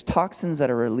 there's toxins that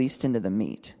are released into the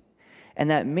meat. And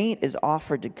that meat is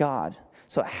offered to God.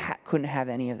 So it couldn't have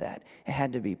any of that. It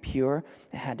had to be pure.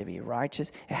 It had to be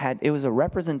righteous. It was a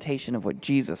representation of what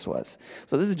Jesus was.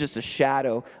 So this is just a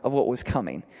shadow of what was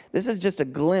coming. This is just a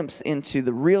glimpse into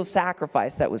the real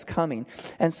sacrifice that was coming.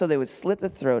 And so they would slit the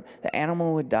throat. The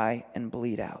animal would die and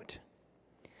bleed out.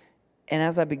 And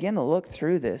as I began to look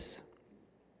through this,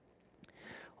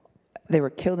 they were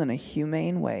killed in a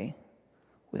humane way,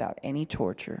 without any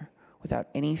torture, without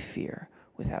any fear,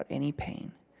 without any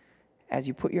pain. As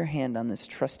you put your hand on this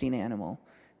trusting animal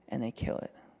and they kill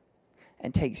it,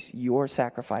 and takes your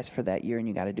sacrifice for that year, and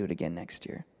you got to do it again next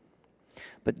year.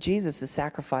 But Jesus, the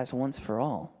sacrifice once for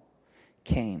all,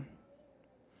 came.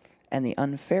 And the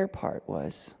unfair part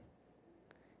was,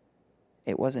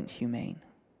 it wasn't humane.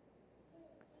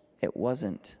 It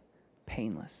wasn't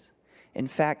painless. In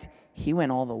fact, He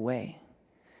went all the way.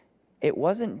 It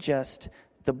wasn't just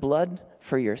the blood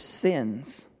for your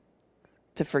sins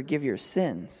to forgive your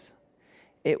sins.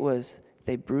 It was,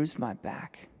 they bruised my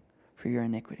back for your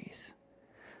iniquities.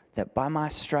 That by my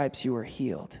stripes you were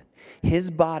healed. His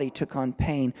body took on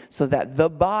pain so that the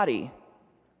body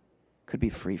could be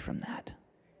free from that.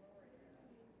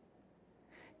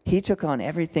 He took on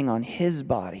everything on His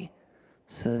body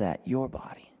so that your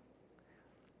body.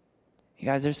 You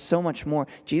guys, there's so much more.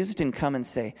 Jesus didn't come and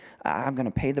say, I'm going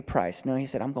to pay the price. No, He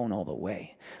said, I'm going all the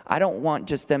way. I don't want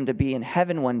just them to be in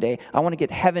heaven one day. I want to get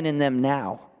heaven in them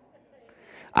now.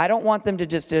 I don't want them to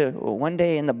just one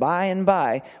day in the by and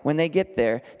by, when they get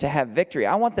there, to have victory.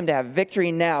 I want them to have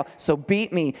victory now. So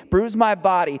beat me, bruise my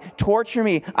body, torture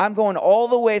me. I'm going all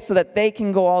the way so that they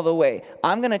can go all the way.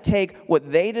 I'm going to take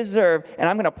what they deserve, and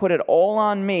I'm going to put it all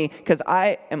on me because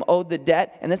I am owed the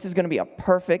debt, and this is going to be a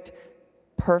perfect,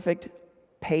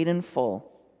 paid in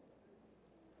full.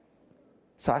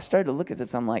 So I started to look at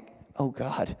this. I'm like, oh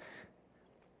God,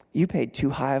 you paid too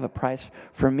high of a price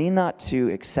for me not to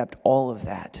accept all of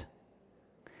that.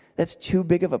 That's too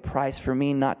big of a price for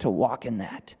me not to walk in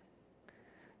that.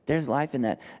 There's life in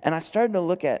that. And I started to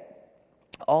look at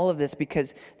all of this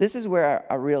because this is where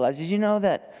I realized, did you know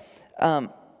that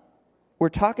we're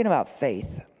talking about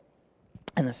faith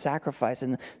and the sacrifice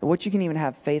and what you can even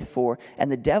have faith for,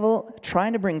 and the devil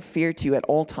trying to bring fear to you at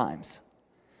all times.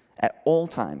 At all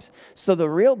times. So the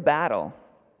real battle,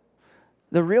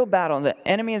 the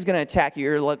enemy is going to attack you.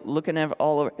 You're looking at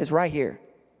all over, is right here.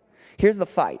 Here's the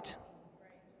fight.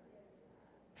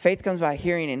 Faith comes by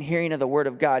hearing, and hearing of the word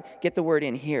of God. Get the word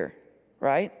in here,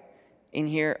 right? In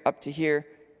here, up to here,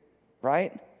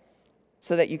 right?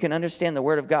 So that you can understand the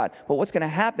word of God. But what's going to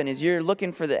happen is you're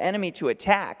looking for the enemy to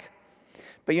attack,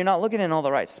 but you're not looking in all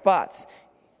the right spots.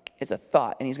 It's a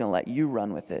thought, and he's going to let you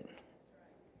run with it.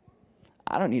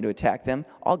 I don't need to attack them.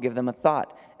 I'll give them a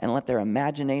thought and let their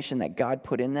imagination that God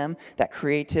put in them, that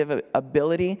creative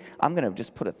ability, I'm going to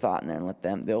just put a thought in there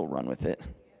and they'll run with it.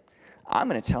 I'm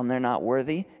going to tell them they're not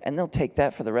worthy, and they'll take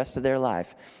that for the rest of their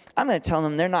life. I'm going to tell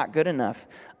them they're not good enough.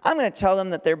 I'm going to tell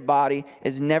them that their body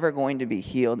is never going to be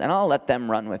healed, and I'll let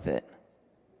them run with it.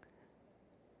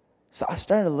 So I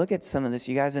started to look at some of this,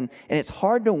 you guys, and it's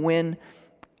hard to win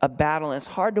a battle, and it's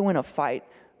hard to win a fight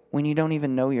when you don't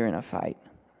even know you're in a fight,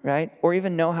 right? Or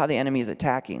even know how the enemy is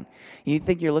attacking. You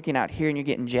think you're looking out here, and you're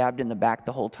getting jabbed in the back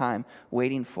the whole time,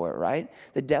 waiting for it, right?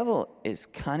 The devil is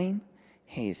cunning.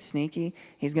 He's sneaky.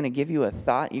 He's going to give you a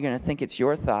thought. You're going to think it's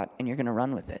your thought, and you're going to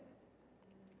run with it.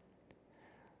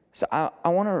 So I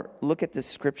want to look at this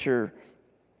scripture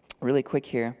really quick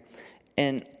here,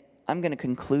 and I'm going to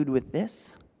conclude with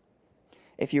this.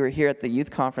 If you were here at the youth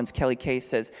conference, Kelly Kay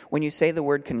says, when you say the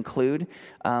word conclude,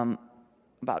 about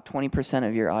 20%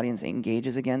 of your audience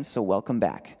engages again, so welcome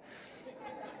back.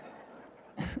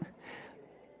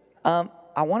 I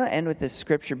want to end with this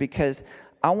scripture because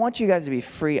I want you guys to be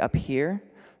free up here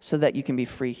so that you can be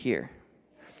free here.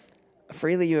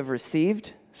 Freely you have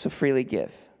received, so freely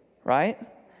give, right?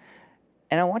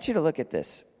 And I want you to look at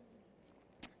this.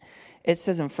 It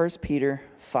says in 1 Peter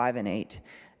 5 and 8,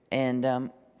 and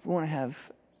we want to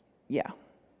have,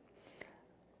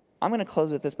 I'm going to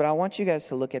close with this, but I want you guys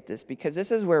to look at this because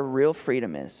this is where real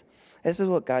freedom is. This is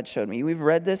what God showed me. We've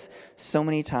read this so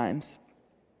many times.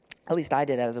 At least I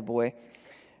did as a boy.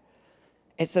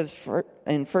 It says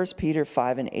in 1 Peter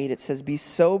 5 and 8, it says, be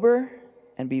sober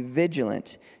and be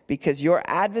vigilant because your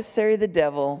adversary, the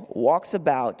devil, walks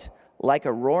about like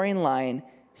a roaring lion,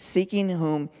 seeking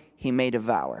whom he may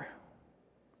devour.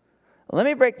 Let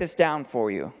me break this down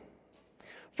for you.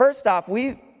 First off,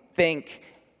 we think,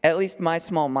 at least my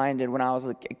small-minded when I was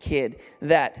a kid,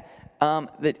 that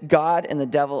God and the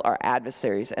devil are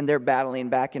adversaries and they're battling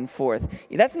back and forth.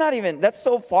 That's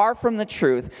so far from the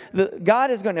truth.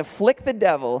 God is going to flick the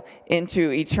devil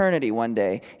into eternity one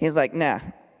day. He's like, nah,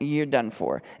 you're done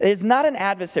for. It is not an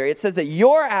adversary. It says that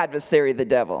your adversary, the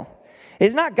devil.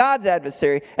 It's not God's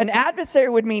adversary. An adversary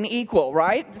would mean equal,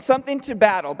 right? Something to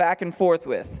battle back and forth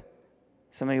with.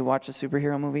 Somebody watch the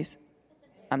superhero movies?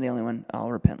 I'm the only one.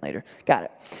 I'll repent later. Got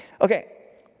it. Okay.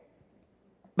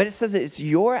 But it says that it's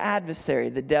your adversary,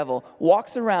 the devil,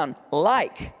 walks around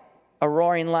like a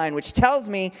roaring lion, which tells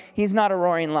me he's not a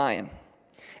roaring lion.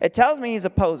 It tells me he's a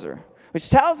poser, which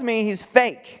tells me he's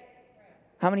fake.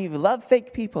 How many of you love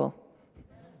fake people?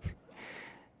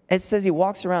 It says he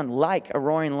walks around like a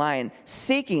roaring lion,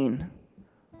 seeking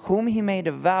whom he may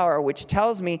devour, which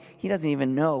tells me he doesn't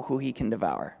even know who he can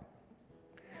devour.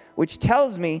 Which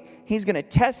tells me he's going to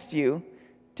test you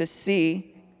to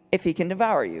see if he can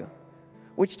devour you.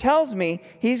 Which tells me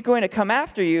he's going to come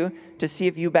after you to see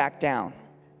if you back down.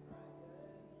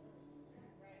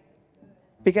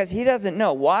 Because he doesn't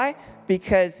know. Why?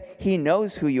 Because he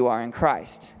knows who you are in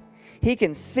Christ. He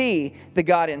can see the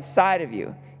God inside of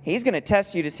you. He's going to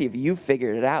test you to see if you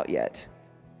figured it out yet.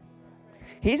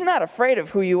 He's not afraid of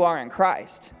who you are in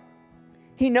Christ.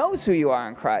 He knows who you are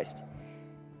in Christ.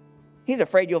 He's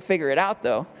afraid you'll figure it out,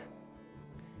 though.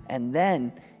 And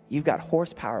then you've got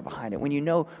horsepower behind it. When you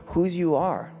know whose you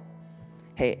are.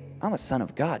 Hey, I'm a son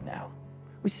of God now.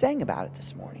 We sang about it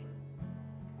this morning.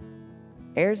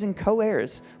 Heirs and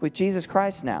co-heirs with Jesus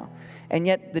Christ now. And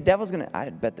yet the devil's going to, I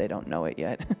bet they don't know it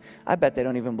yet. I bet they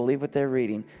don't even believe what they're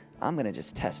reading. I'm going to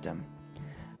just test them.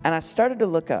 And I started to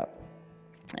look up.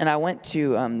 And I went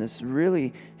to this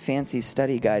really fancy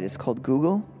study guide. It's called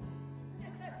Google.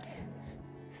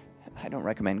 I don't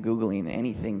recommend Googling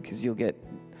anything because you'll get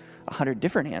 100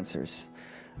 different answers.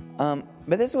 But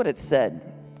this is what it said.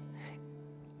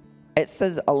 It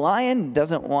says a lion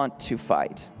doesn't want to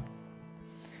fight.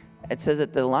 It says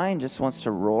that the lion just wants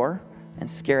to roar and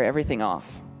scare everything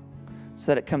off so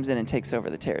that it comes in and takes over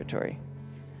the territory.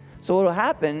 So what will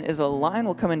happen is a lion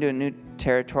will come into a new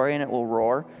territory and it will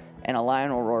roar, and a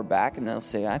lion will roar back, and they'll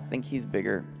say, I think he's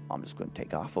bigger. I'm just going to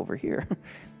take off over here,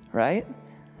 right?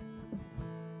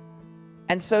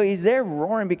 And so he's there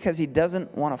roaring because he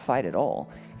doesn't want to fight at all.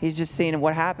 He's just seeing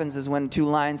what happens is when two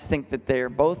lions think that they're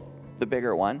both the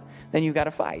bigger one, then you've got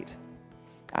to fight.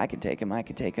 I could take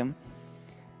him.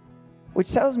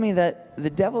 Which tells me that the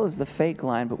devil is the fake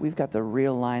lion, but we've got the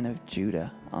real Lion of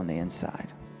Judah on the inside.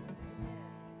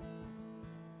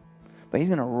 But he's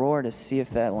going to roar to see if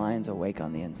that lion's awake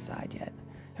on the inside yet.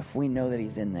 If we know that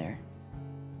he's in there.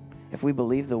 If we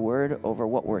believe the word over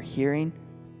what we're hearing.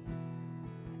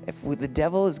 The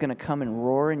devil is going to come and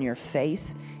roar in your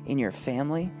face, in your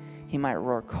family. He might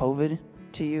roar COVID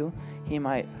to you. He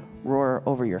might roar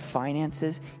over your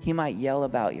finances. He might yell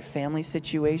about your family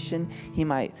situation. He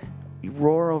might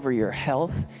roar over your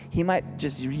health. He might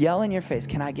just yell in your face,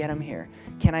 can I get him here?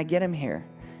 Can I get him here?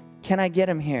 Can I get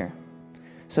him here?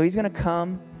 So he's going to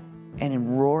come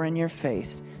and roar in your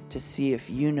face to see if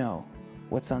you know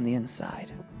what's on the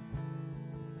inside.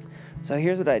 So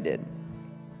here's what I did.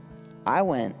 I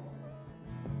went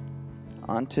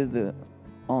onto the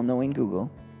all-knowing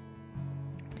Google,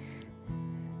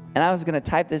 and I was going to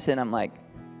type this in. I'm like,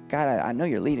 God, I know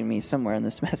you're leading me somewhere in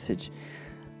this message.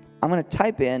 I'm going to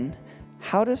type in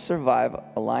how to survive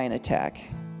a lion attack.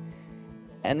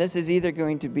 And this is either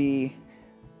going to be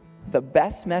the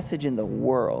best message in the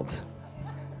world,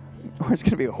 or it's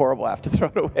going to be horrible. I have to throw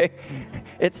it away.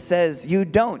 It says, you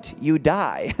don't, you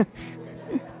die.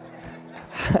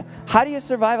 How do you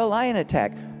survive a lion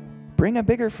attack? Bring a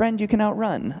bigger friend you can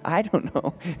outrun. I don't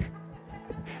know.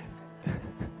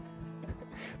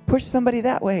 Push somebody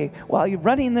that way while you're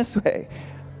running this way.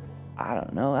 I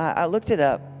don't know. I looked it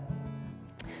up.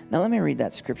 Now let me read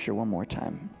that scripture one more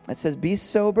time. It says, be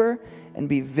sober and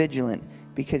be vigilant,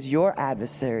 because your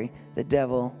adversary, the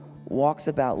devil, walks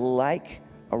about like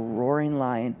a roaring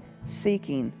lion,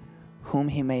 seeking whom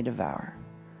he may devour.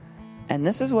 And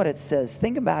this is what it says.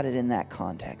 Think about it in that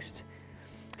context.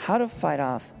 How to fight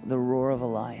off the roar of a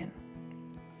lion.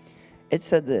 It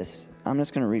said this. I'm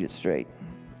just going to read it straight.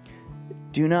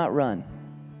 Do not run.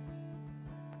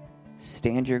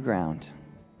 Stand your ground.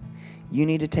 You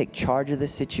need to take charge of the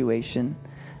situation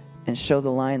and show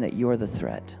the lion that you're the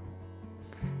threat.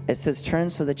 It says, turn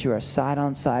so that you are side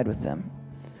on side with them,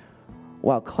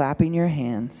 while clapping your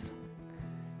hands,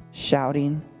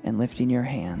 shouting, and lifting your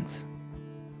hands.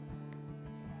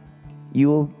 You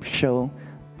will show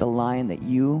the lion that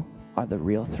you are the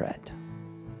real threat.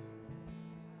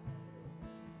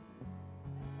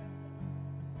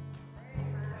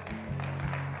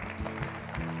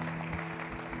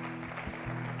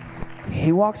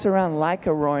 He walks around like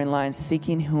a roaring lion,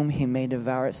 seeking whom he may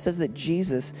devour. It says that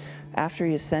Jesus, after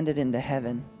he ascended into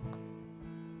heaven,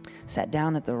 sat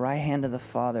down at the right hand of the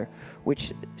Father,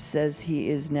 which says he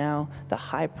is now the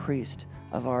high priest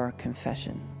of our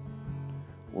confession.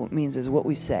 What it means is what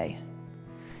we say.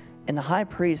 And the high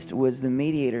priest was the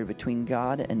mediator between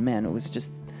God and men. It was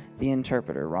just the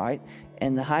interpreter, right?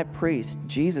 And the high priest,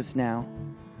 Jesus now,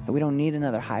 we don't need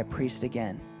another high priest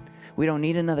again. We don't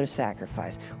need another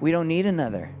sacrifice. We don't need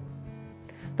another.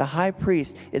 The high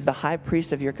priest is the high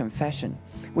priest of your confession,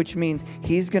 which means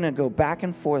he's going to go back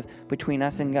and forth between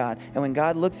us and God. And when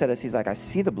God looks at us, he's like, I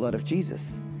see the blood of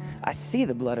Jesus. I see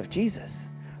the blood of Jesus.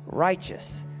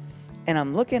 Righteous. And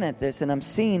I'm looking at this and I'm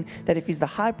seeing that if he's the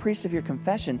high priest of your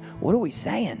confession, what are we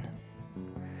saying?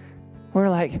 We're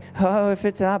like, oh, if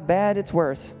it's not bad, it's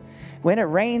worse. When it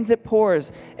rains, it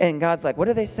pours. And God's like, what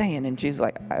are they saying? And Jesus is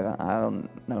like, I don't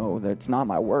know. That's not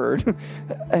my word.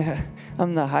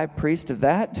 I'm the high priest of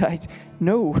that.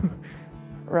 No.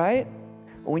 Right?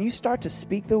 When you start to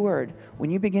speak the word,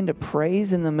 when you begin to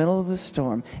praise in the middle of the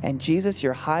storm, and Jesus,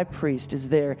 your high priest, is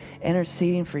there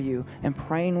interceding for you and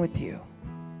praying with you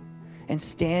and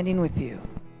standing with you.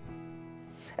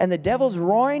 And the devil's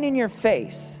roaring in your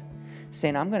face,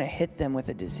 saying, I'm going to hit them with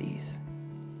a disease.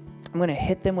 I'm going to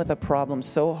hit them with a problem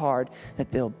so hard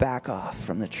that they'll back off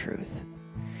from the truth.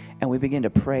 And we begin to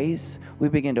praise. We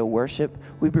begin to worship.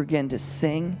 We begin to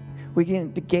sing. We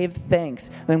begin to give thanks.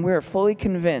 And we're fully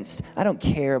convinced, I don't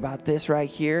care about this right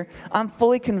here. I'm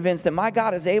fully convinced that my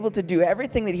God is able to do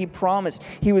everything that he promised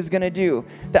he was going to do.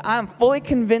 That I'm fully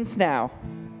convinced now.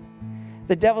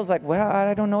 The devil's like, well,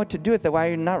 I don't know what to do with it. Why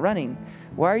are you not running?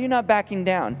 Why are you not backing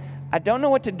down? I don't know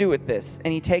what to do with this.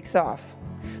 And he takes off.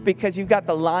 Because you've got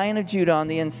the Lion of Judah on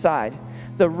the inside.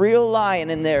 The real lion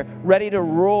in there, ready to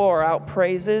roar out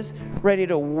praises, ready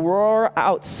to roar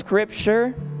out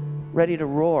scripture, ready to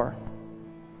roar.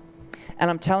 And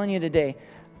I'm telling you today,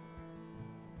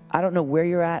 I don't know where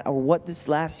you're at or what this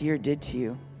last year did to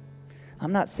you.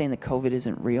 I'm not saying that COVID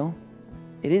isn't real.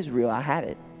 It is real. I had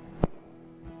it.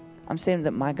 I'm saying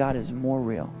that my God is more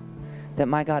real, that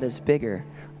my God is bigger.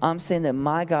 I'm saying that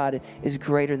my God is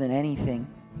greater than anything.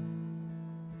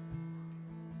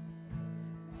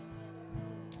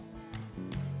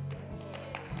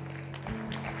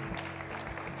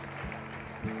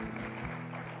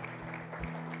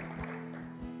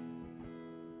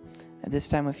 At this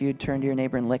time, if you'd turn to your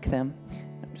neighbor and lick them.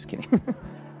 I'm just kidding.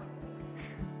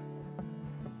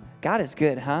 God is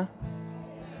good, huh?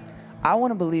 I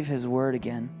want to believe his word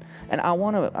again. And I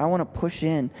want to push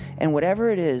in. And whatever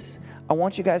it is, I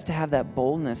want you guys to have that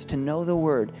boldness to know the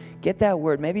word. Get that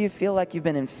word. Maybe you feel like you've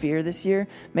been in fear this year.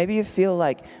 Maybe you feel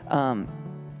like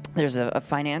there's a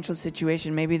financial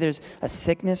situation. Maybe there's a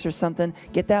sickness or something.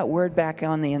 Get that word back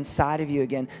on the inside of you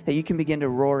again, that you can begin to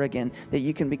roar again, that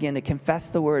you can begin to confess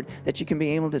the word, that you can be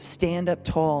able to stand up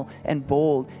tall and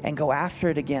bold and go after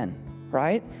it again,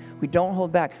 right? We don't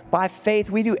hold back. By faith,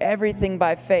 we do everything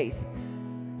by faith.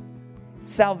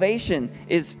 Salvation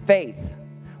is faith.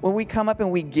 When we come up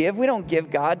and we give, we don't give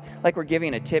God like we're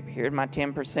giving a tip. Here's my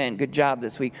 10%. Good job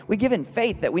this week. We give in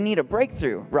faith that we need a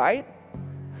breakthrough, right?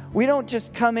 We don't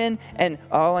just come in and,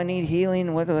 I need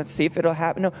healing. Let's see if it'll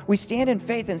happen. No, we stand in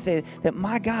faith and say that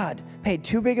my God paid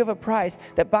too big of a price,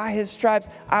 that by his stripes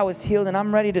I was healed, and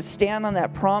I'm ready to stand on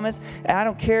that promise. And I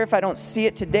don't care if I don't see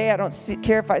it today. I don't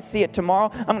care if I see it tomorrow.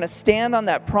 I'm going to stand on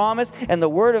that promise and the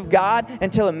word of God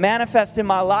until it manifests in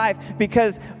my life,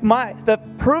 because the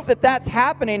proof that that's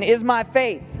happening is my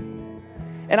faith.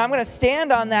 And I'm going to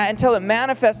stand on that until it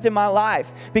manifests in my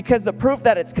life, because the proof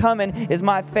that it's coming is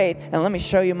my faith. And let me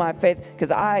show you my faith,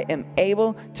 because I am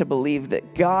able to believe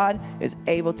that God is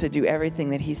able to do everything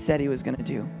that he said he was going to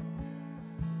do.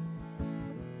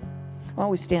 Why don't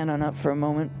we stand on up for a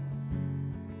moment?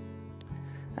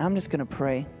 I'm just going to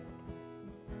pray.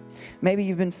 Maybe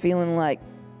you've been feeling like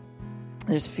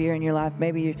there's fear in your life.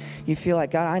 Maybe you feel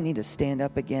like, God, I need to stand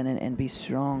up again and be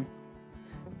strong.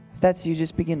 That's you,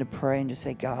 just begin to pray and just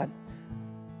say, God,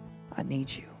 I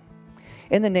need you.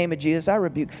 In the name of Jesus, I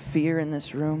rebuke fear in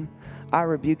this room. I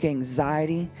rebuke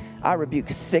anxiety. I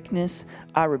rebuke sickness.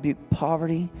 I rebuke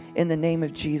poverty. In the name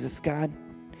of Jesus, God.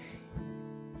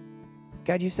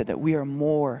 God, you said that we are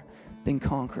more than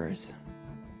conquerors.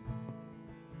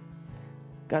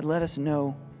 God, let us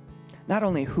know not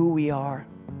only who we are,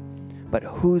 but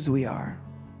whose we are.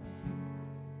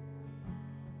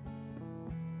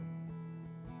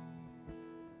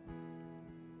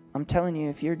 I'm telling you,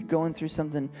 if you're going through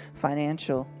something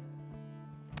financial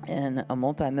and a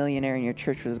multimillionaire in your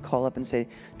church was to call up and say,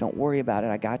 don't worry about it,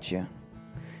 I got you.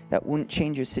 That wouldn't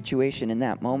change your situation in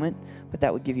that moment, but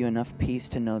that would give you enough peace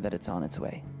to know that it's on its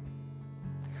way.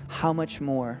 How much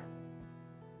more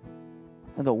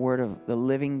the word of the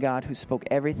living God who spoke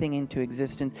everything into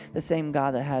existence, the same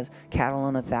God that has cattle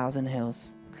on 1,000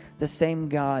 hills, the same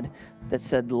God that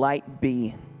said, light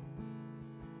be.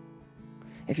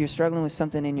 If you're struggling with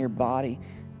something in your body,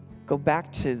 go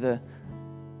back to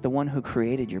the one who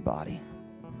created your body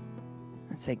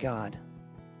and say, God,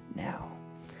 now.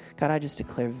 God, I just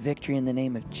declare victory in the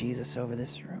name of Jesus over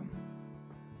this room.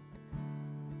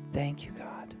 Thank you,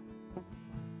 God.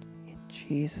 In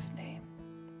Jesus' name.